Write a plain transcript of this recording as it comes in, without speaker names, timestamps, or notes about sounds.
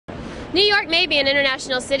New York may be an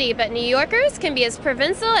international city, but New Yorkers can be as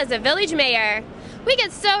provincial as a village mayor. We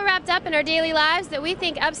get so wrapped up in our daily lives that we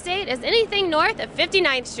think upstate is anything north of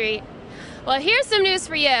 59th Street. Well, here's some news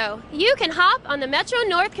for you. You can hop on the Metro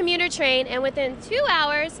North commuter train, and within 2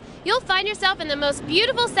 hours, you'll find yourself in the most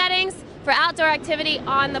beautiful settings for outdoor activity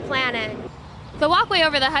on the planet. The Walkway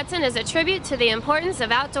over the Hudson is a tribute to the importance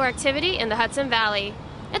of outdoor activity in the Hudson Valley.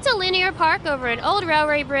 It's a linear park over an old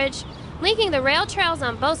railway bridge, linking the rail trails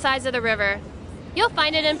on both sides of the river. You'll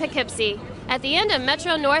find it in Poughkeepsie, at the end of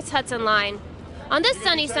Metro North's Hudson line. On this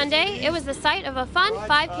sunny Sunday, it was the site of a fun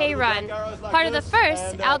 5K run, part of the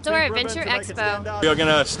first Outdoor Adventure Expo. We are going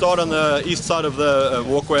to start on the east side of the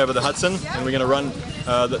walkway over the Hudson, and we're going to run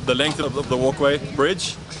the length of the walkway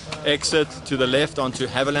bridge, exit to the left onto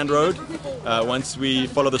Haverland Road. Once we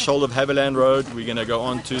follow the shoulder of Haverland Road, we're going to go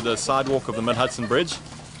onto the sidewalk of the Mid-Hudson Bridge,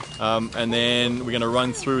 and then we're going to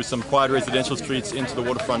run through some quiet residential streets into the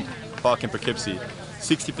waterfront park in Poughkeepsie.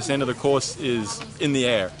 60% of the course is in the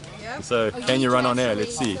air. So can you run on air?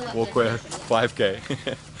 Let's see. Walkway 5K.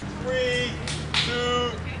 3, 2,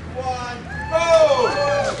 1, go!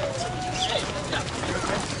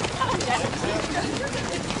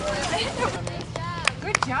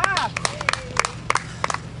 Good job.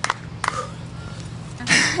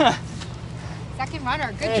 Second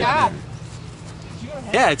runner. Good job.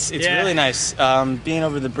 Yeah, it's really nice. Being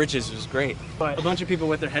over the bridges was great. But a bunch of people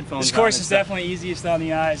with their headphones. This course is definitely easiest on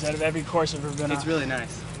the eyes out of every course I've ever been on. It's really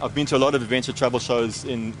nice. I've been to a lot of adventure travel shows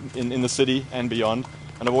in the city and beyond,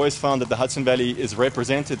 and I've always found that the Hudson Valley is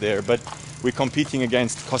represented there, but we're competing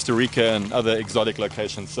against Costa Rica and other exotic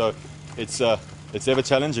locations, so it's ever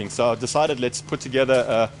challenging. So I decided let's put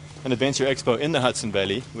together an adventure expo in the Hudson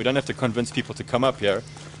Valley. We don't have to convince people to come up here.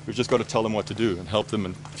 We've just got to tell them what to do and help them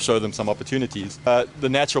and show them some opportunities. The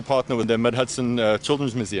natural partner with the Mid-Hudson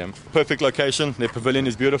Children's Museum. Perfect location, their pavilion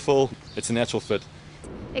is beautiful, it's a natural fit.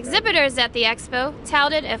 Exhibitors at the expo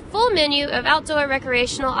touted a full menu of outdoor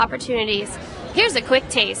recreational opportunities. Here's a quick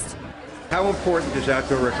taste. How important is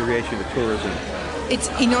outdoor recreation to tourism? It's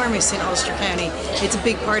enormous in Ulster County. It's a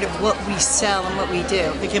big part of what we sell and what we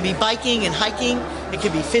do. It can be biking and hiking, it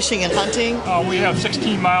can be fishing and hunting. We have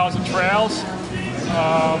 16 miles of trails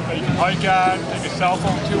that you can hike on, take a cell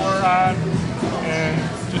phone tour on,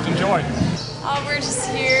 and just enjoy. We're just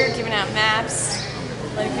here giving out maps,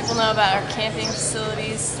 letting people know about our camping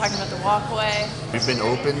facilities, talking about the walkway. We've been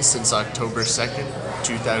open since October 2nd,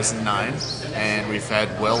 2009, and we've had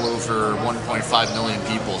well over 1.5 million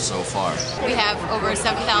people so far. We have over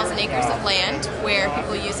 7,000 acres of land where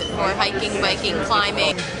people use it for hiking, biking,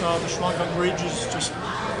 climbing. The Schwanka Bridge is just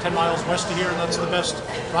 10 miles west of here, and that's the best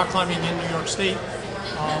rock climbing in New York State.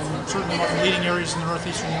 Certainly one of the leading areas in the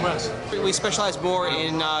northeastern U.S. We specialize more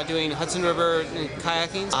in doing Hudson River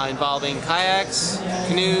kayaking, involving kayaks,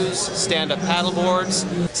 canoes, stand-up paddle boards,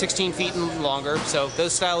 16 feet and longer. So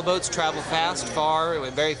those style of boats travel fast, far,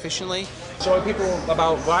 very efficiently. Showing people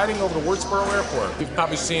about gliding over the Woodsboro Airport. You've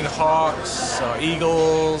probably seen hawks,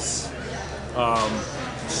 eagles,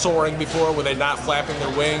 soaring before where they're not flapping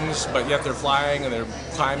their wings, but yet they're flying and they're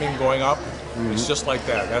climbing, going up. It's just like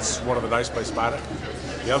that. That's one of the nice places about it.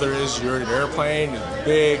 The other is you're in an airplane,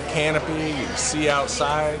 big canopy, you can see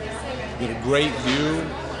outside, you get a great view,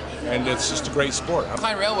 and it's just a great sport.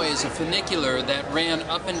 Incline Railway is a funicular that ran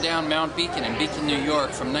up and down Mount Beacon in Beacon, New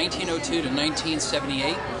York from 1902 to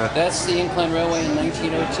 1978. That's the Incline Railway in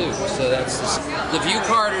 1902. So that's the view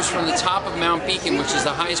corridors from the top of Mount Beacon, which is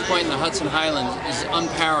the highest point in the Hudson Highlands, is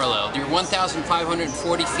unparalleled. You're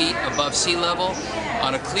 1,540 feet above sea level.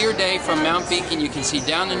 On a clear day from Mount Beacon, you can see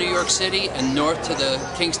down to New York City and north to the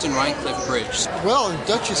Kingston-Rhinecliff Bridge. Well, in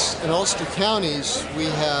Dutchess and Ulster counties, we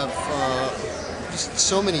have just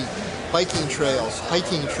so many biking trails,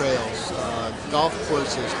 hiking trails, golf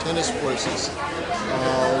courses, tennis courses.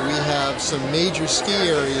 We have some major ski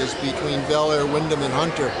areas between Bel Air, Wyndham, and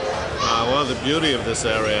Hunter. Well, the beauty of this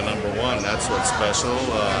area, number one, that's what's special.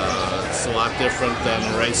 It's a lot different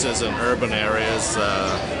than races in urban areas.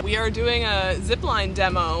 We are doing a zipline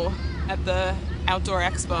demo at the Outdoor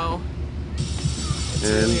Expo.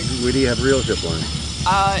 And where do you have real zipline?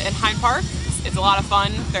 In Hyde Park. It's a lot of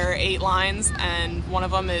fun. There are 8 lines, and one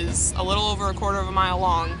of them is a little over a quarter of a mile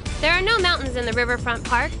long. There are no mountains in the riverfront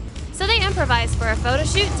park, so they improvised for a photo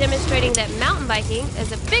shoot demonstrating that mountain biking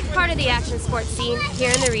is a big part of the action sports scene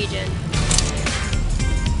here in the region.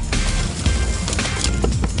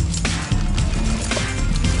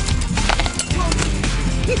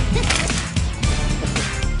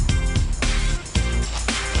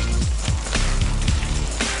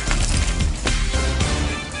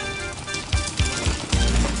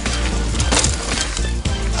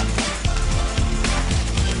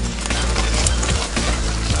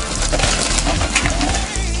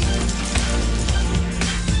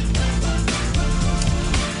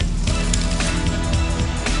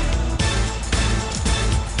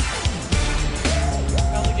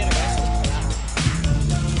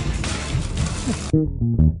 If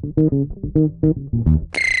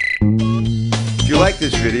you like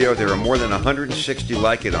this video, there are more than 160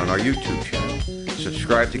 like it on our YouTube channel.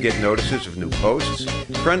 Subscribe to get notices of new posts,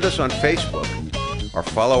 friend us on Facebook, or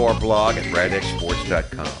follow our blog at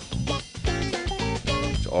radxsports.com.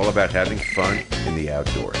 It's all about having fun in the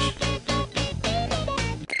outdoors.